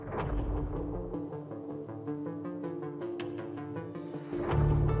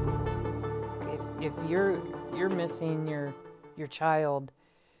If you're missing your child,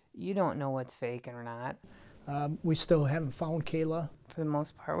 you don't know what's fake or not. We still haven't found Kayla. For the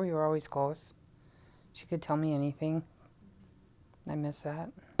most part, we were always close. She could tell me anything. I miss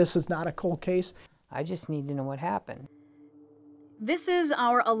that. This is not a cold case. I just need to know what happened. This is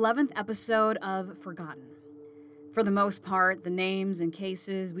our 11th episode of Forgotten. For the most part, the names and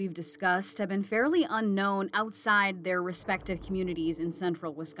cases we've discussed have been fairly unknown outside their respective communities in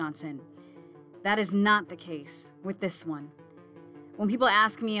central Wisconsin. That is not the case with this one. When people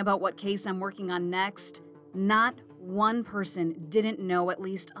ask me about what case I'm working on next, not one person didn't know at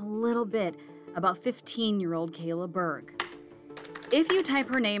least a little bit about 15-year-old Kayla Berg. If you type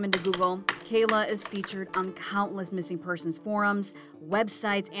her name into Google, Kayla is featured on countless missing persons forums,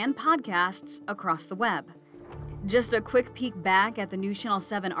 websites, and podcasts across the web. Just a quick peek back at the News Channel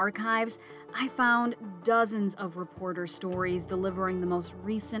 7 archives, I found dozens of reporter stories delivering the most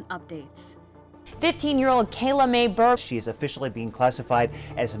recent updates. 15-year-old Kayla Berg. She is officially being classified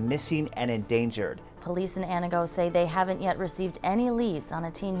as missing and endangered. Police in Antigo say they haven't yet received any leads on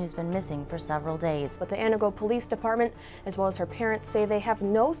a teen who's been missing for several days. But the Antigo Police Department, as well as her parents, say they have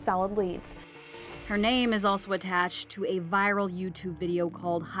no solid leads. Her name is also attached to a viral YouTube video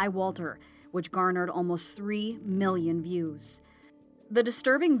called Hi Walter, which garnered almost 3 million views. The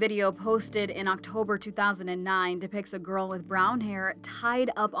disturbing video posted in October 2009 depicts a girl with brown hair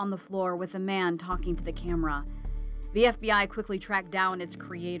tied up on the floor with a man talking to the camera. The FBI quickly tracked down its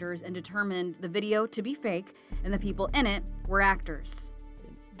creators and determined the video to be fake and the people in it were actors.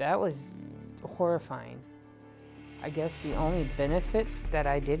 That was horrifying. I guess the only benefit that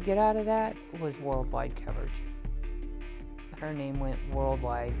I did get out of that was worldwide coverage. Her name went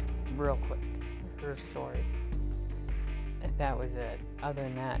worldwide real quick, her story. And that was it. Other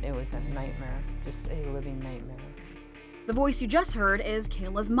than that, it was a nightmare, just a living nightmare. The voice you just heard is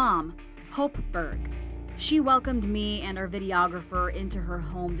Kayla's mom, Hope Berg. She welcomed me and our videographer into her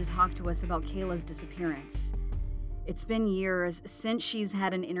home to talk to us about Kayla's disappearance. It's been years since she's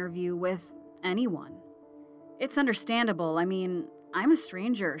had an interview with anyone. It's understandable. I mean, I'm a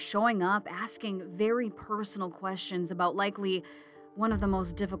stranger showing up, asking very personal questions about likely one of the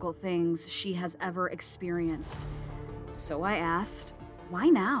most difficult things she has ever experienced. So I asked, why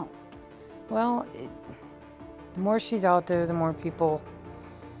now? Well, the more she's out there, the more people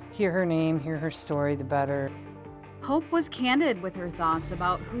hear her name, hear her story, the better. Hope was candid with her thoughts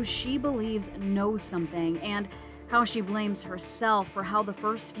about who she believes knows something and how she blames herself for how the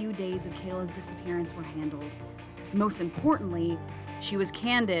first few days of Kayla's disappearance were handled. Most importantly, she was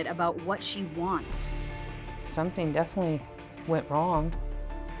candid about what she wants. Something definitely went wrong.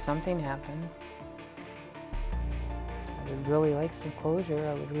 Something happened. I would really like some closure.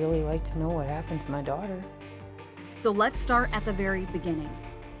 I would really like to know what happened to my daughter. So let's start at the very beginning.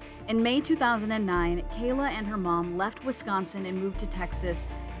 In May 2009, Kayla and her mom left Wisconsin and moved to Texas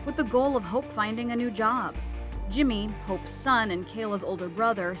with the goal of Hope finding a new job. Jimmy, Hope's son and Kayla's older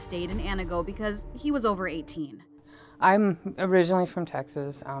brother, stayed in Antigo because he was over 18. I'm originally from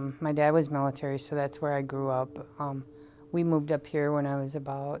Texas. My dad was military, so that's where I grew up. We moved up here when I was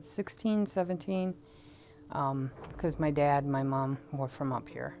about 16, 17, because my dad and my mom were from up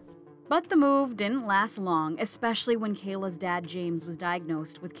here. But the move didn't last long, especially when Kayla's dad, James, was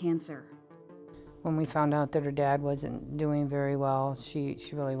diagnosed with cancer. When we found out that her dad wasn't doing very well, she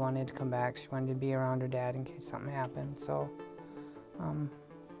really wanted to come back. She wanted to be around her dad in case something happened. So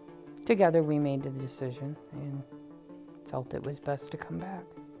together we made the decision and felt it was best to come back.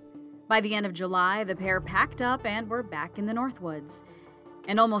 By the end of July, the pair packed up and were back in the Northwoods.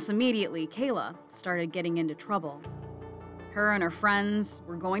 And almost immediately, Kayla started getting into trouble. Her and her friends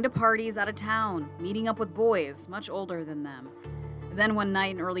were going to parties out of town, meeting up with boys much older than them. Then one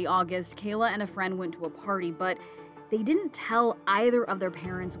night in early August, Kayla and a friend went to a party, but they didn't tell either of their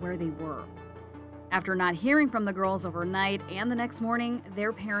parents where they were. After not hearing from the girls overnight and the next morning,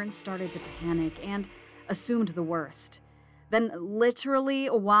 their parents started to panic and assumed the worst. Then, literally,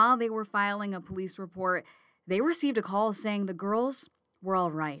 while they were filing a police report, they received a call saying the girls were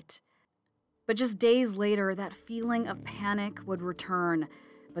all right. But just days later, that feeling of panic would return,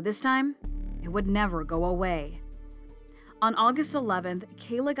 but this time, it would never go away. On August 11th,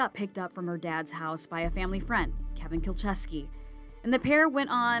 Kayla got picked up from her dad's house by a family friend, Kevin Kilcheski, and the pair went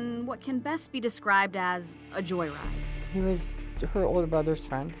on what can best be described as a joyride. He was her older brother's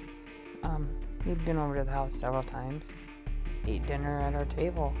friend. He'd been over to the house several times, ate dinner at our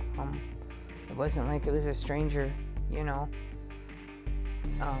table. It wasn't like it was a stranger, you know.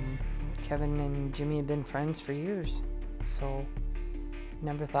 Kevin and Jimmy had been friends for years, so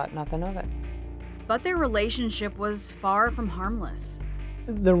never thought nothing of it. But their relationship was far from harmless.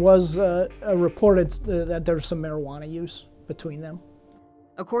 There was a reported that there's some marijuana use between them.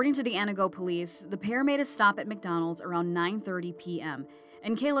 According to the Antigo police, the pair made a stop at McDonald's around 9:30 p.m.,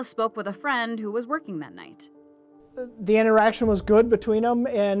 and Kayla spoke with a friend who was working that night. The interaction was good between them,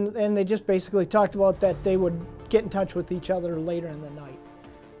 and they just basically talked about that they would get in touch with each other later in the night.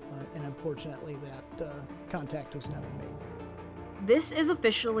 And unfortunately, that contact was never made. This is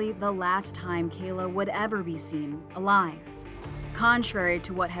officially the last time Kayla would ever be seen alive, contrary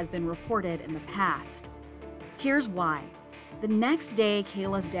to what has been reported in the past. Here's why. The next day,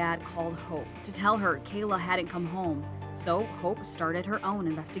 Kayla's dad called Hope to tell her Kayla hadn't come home, so Hope started her own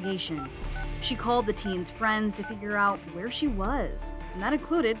investigation. She called the teen's friends to figure out where she was, and that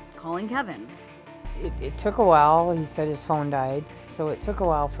included calling Kevin. It took a while. He said his phone died, so it took a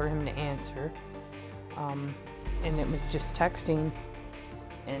while for him to answer. And it was just texting,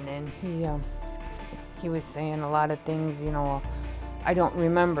 and then he was saying a lot of things, I don't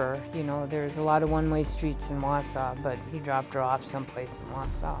remember, there's a lot of one-way streets in Wausau, but he dropped her off someplace in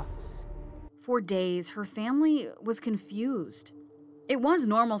Wausau. For days, her family was confused. It was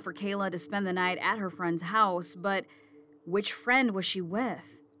normal for Kayla to spend the night at her friend's house, but which friend was she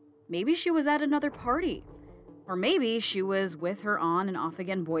with? Maybe she was at another party. Or maybe she was with her on and off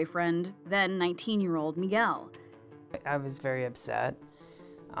again boyfriend, then 19-year-old Miguel. I was very upset.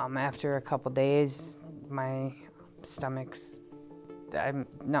 After a couple days, my stomach's, the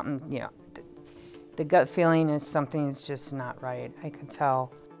gut feeling is something that's just not right. I could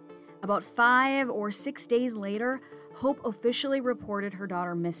tell. About 5 or 6 days later, Hope officially reported her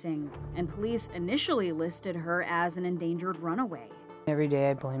daughter missing, and police initially listed her as an endangered runaway. Every day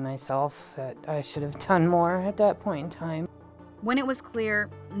I blame myself that I should have done more at that point in time. When it was clear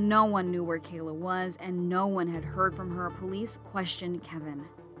no one knew where Kayla was and no one had heard from her, police questioned Kevin.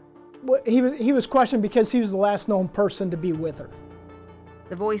 Well, he was questioned because he was the last known person to be with her.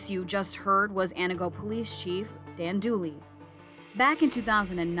 The voice you just heard was Antigo Police Chief Dan Dooley. Back in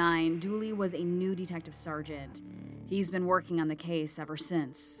 2009, Dooley was a new detective sergeant. He's been working on the case ever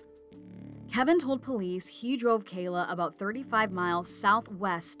since. Kevin told police he drove Kayla about 35 miles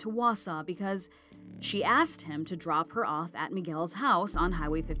southwest to Wausau because she asked him to drop her off at Miguel's house on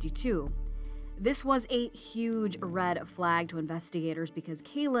Highway 52. This was a huge red flag to investigators because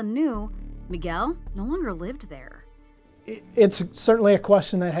Kayla knew Miguel no longer lived there. It's certainly a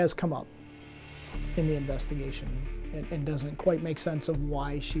question that has come up in the investigation and doesn't quite make sense of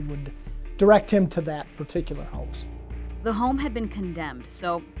why she would direct him to that particular house. The home had been condemned,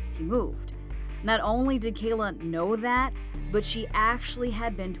 so he moved. Not only did Kayla know that, but she actually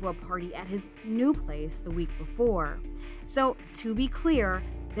had been to a party at his new place the week before. So, to be clear,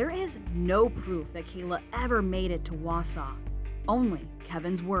 there is no proof that Kayla ever made it to Wausau. Only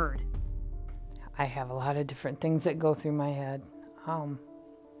Kevin's word. I have a lot of different things that go through my head.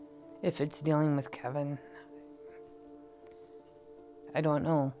 If it's dealing with Kevin, I don't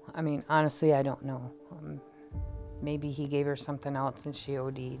know. I mean, honestly, I don't know. Maybe he gave her something else and she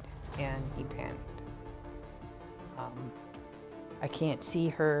OD'd and he panicked. I can't see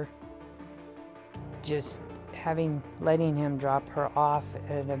her just letting him drop her off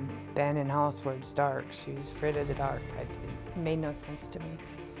at an abandoned house where it's dark. She was afraid of the dark. It made no sense to me.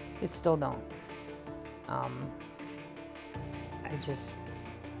 It still don't. I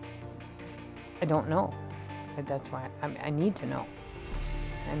don't know. That's why I need to know.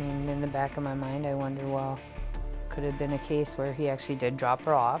 I mean, in the back of my mind, I wonder, well, could have been a case where he actually did drop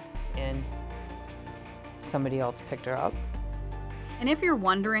her off and somebody else picked her up. And if you're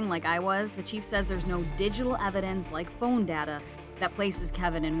wondering, like I was, the chief says there's no digital evidence like phone data that places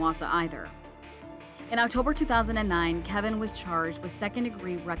Kevin in Wausau either. In October 2009, Kevin was charged with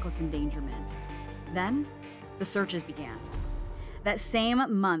second-degree reckless endangerment. Then, the searches began. That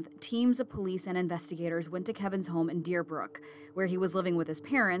same month, teams of police and investigators went to Kevin's home in Deerbrook, where he was living with his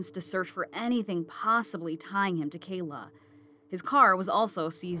parents, to search for anything possibly tying him to Kayla. His car was also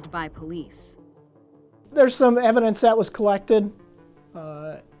seized by police. There's some evidence that was collected,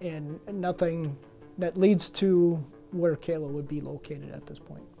 and nothing that leads to where Kayla would be located at this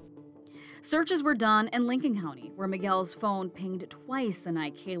point. Searches were done in Lincoln County, where Miguel's phone pinged twice the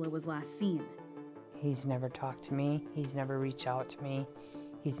night Kayla was last seen. He's never talked to me. He's never reached out to me.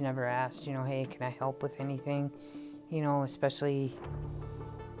 He's never asked, hey, can I help with anything? Especially,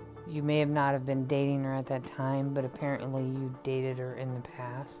 you may have not have been dating her at that time, but apparently you dated her in the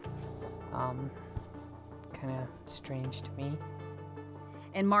past. Kind of strange to me.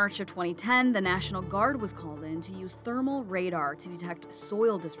 In March of 2010, the National Guard was called in to use thermal radar to detect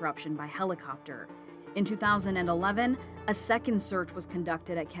soil disruption by helicopter. In 2011, a second search was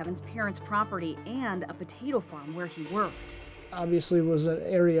conducted at Kevin's parents' property and a potato farm where he worked. obviously was an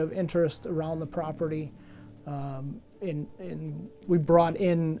area of interest around the property. We brought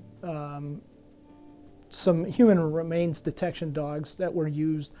in some human remains detection dogs that were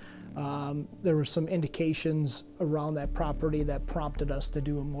used. There were some indications around that property that prompted us to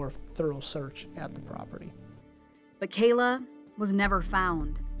do a more thorough search at the property. But Kayla was never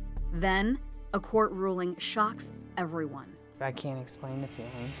found. Then, a court ruling shocks everyone. I can't explain the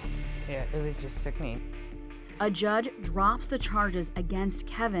feeling. It was just sickening. A judge drops the charges against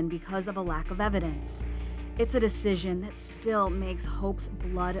Kevin because of a lack of evidence. It's a decision that still makes Hope's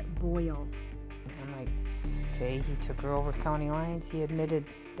blood boil. I'm like, okay, he took her over county lines. He admitted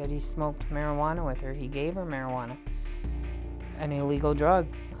that he smoked marijuana with her. He gave her marijuana, an illegal drug.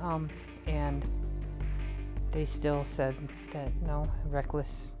 And they still said that no,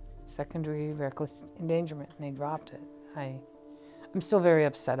 second-degree reckless endangerment, and they dropped it. I'm still very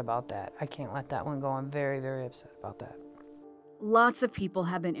upset about that. I can't let that one go. I'm very, very upset about that. Lots of people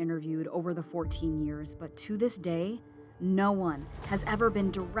have been interviewed over the 14 years, but to this day, no one has ever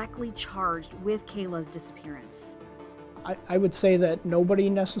been directly charged with Kayla's disappearance. I would say that nobody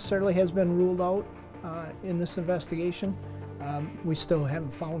necessarily has been ruled out in this investigation. We still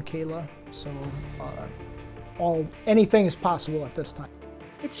haven't found Kayla, so anything is possible at this time.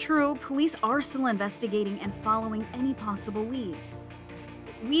 It's true, police are still investigating and following any possible leads.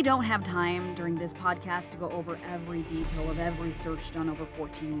 We don't have time during this podcast to go over every detail of every search done over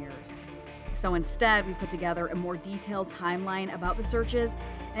 14 years. So instead, we put together a more detailed timeline about the searches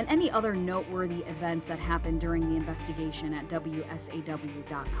and any other noteworthy events that happened during the investigation at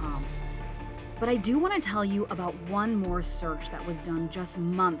WSAW.com. But I do want to tell you about one more search that was done just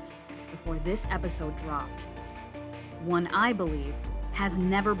months before this episode dropped. One I believe has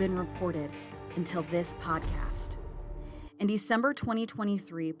never been reported until this podcast. In December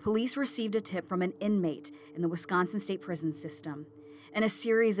 2023, police received a tip from an inmate in the Wisconsin State Prison System. In a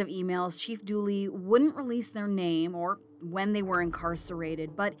series of emails, Chief Dooley wouldn't release their name or when they were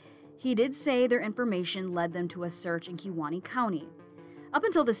incarcerated, but he did say their information led them to a search in Kewaunee County. Up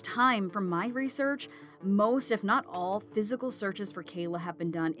until this time, from my research, most, if not all, physical searches for Kayla have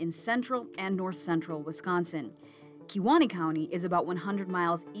been done in central and north central Wisconsin. Kewaunee County is about 100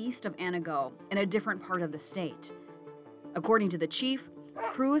 miles east of Anago, in a different part of the state. According to the chief,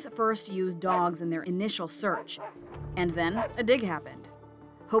 crews first used dogs in their initial search, and then a dig happened.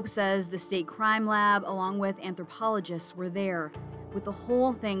 Hope says the state crime lab, along with anthropologists, were there, with the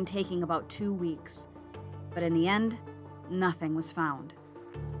whole thing taking about 2 weeks. But in the end, nothing was found.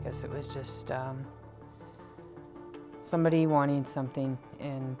 I guess it was just somebody wanting something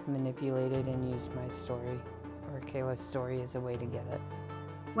and manipulated and used my story, or Kayla's story, as a way to get it.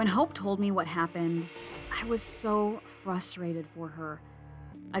 When Hope told me what happened, I was so frustrated for her.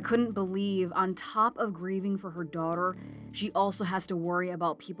 I couldn't believe, on top of grieving for her daughter, she also has to worry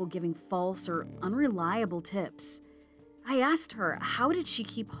about people giving false or unreliable tips. I asked her, how did she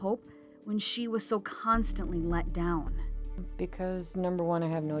keep hope when she was so constantly let down? Because, number one, I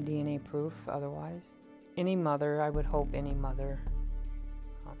have no DNA proof otherwise. Any mother, I would hope any mother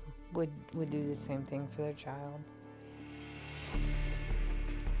would do the same thing for their child.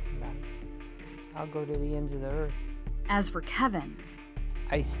 I'll go to the ends of the earth. As for Kevin,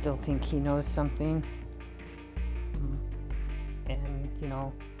 I still think he knows something. And,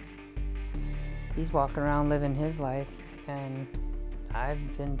 he's walking around living his life, and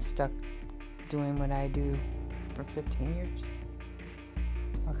I've been stuck doing what I do for 15 years.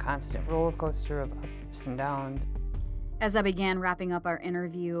 A constant roller coaster of ups and downs. As I began wrapping up our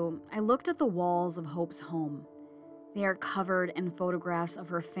interview, I looked at the walls of Hope's home. They are covered in photographs of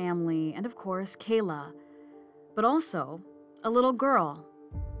her family and, of course, Kayla, but also a little girl,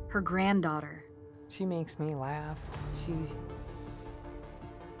 her granddaughter. She makes me laugh.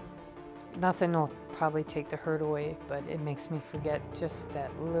 Nothing will probably take the hurt away, but it makes me forget just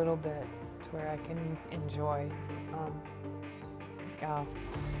that little bit to where I can enjoy.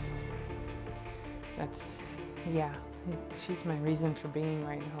 She's my reason for being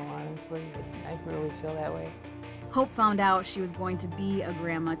right now, honestly. I really feel that way. Hope found out she was going to be a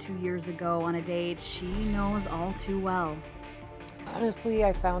grandma 2 years ago on a date she knows all too well. Honestly,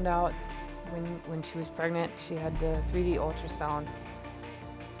 I found out when she was pregnant. She had the 3D ultrasound.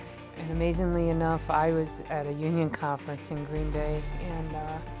 And amazingly enough, I was at a union conference in Green Bay, and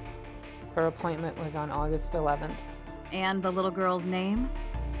her appointment was on August 11th. And the little girl's name?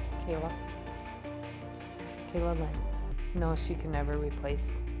 Kayla Lynn. No, she can never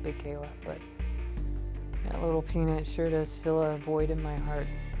replace Big Kayla, but that little peanut sure does fill a void in my heart.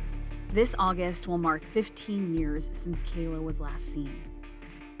 This August will mark 15 years since Kayla was last seen.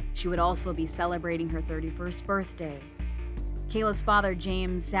 She would also be celebrating her 31st birthday. Kayla's father,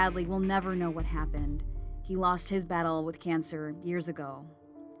 James, sadly will never know what happened. He lost his battle with cancer years ago.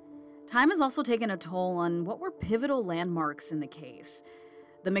 Time has also taken a toll on what were pivotal landmarks in the case.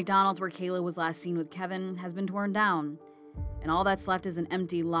 The McDonald's where Kayla was last seen with Kevin has been torn down, and all that's left is an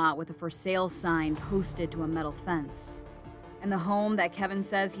empty lot with a for sale sign posted to a metal fence. And the home that Kevin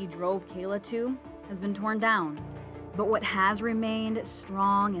says he drove Kayla to has been torn down. But what has remained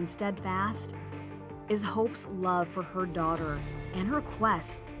strong and steadfast is Hope's love for her daughter and her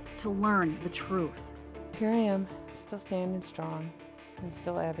quest to learn the truth. Here I am, still standing strong and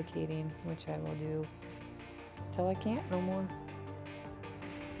still advocating, which I will do until I can't no more,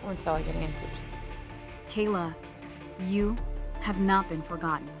 or until I get answers. Kayla, you have not been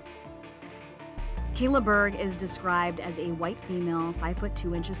forgotten. Kayla Berg is described as a white female,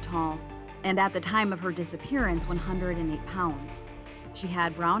 5'2" tall, and at the time of her disappearance, 108 pounds. She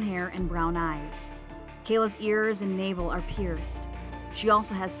had brown hair and brown eyes. Kayla's ears and navel are pierced. She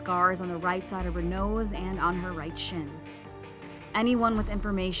also has scars on the right side of her nose and on her right shin. Anyone with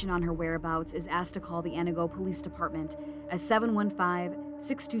information on her whereabouts is asked to call the Antigo Police Department at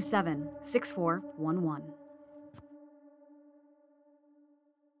 715-627-6411.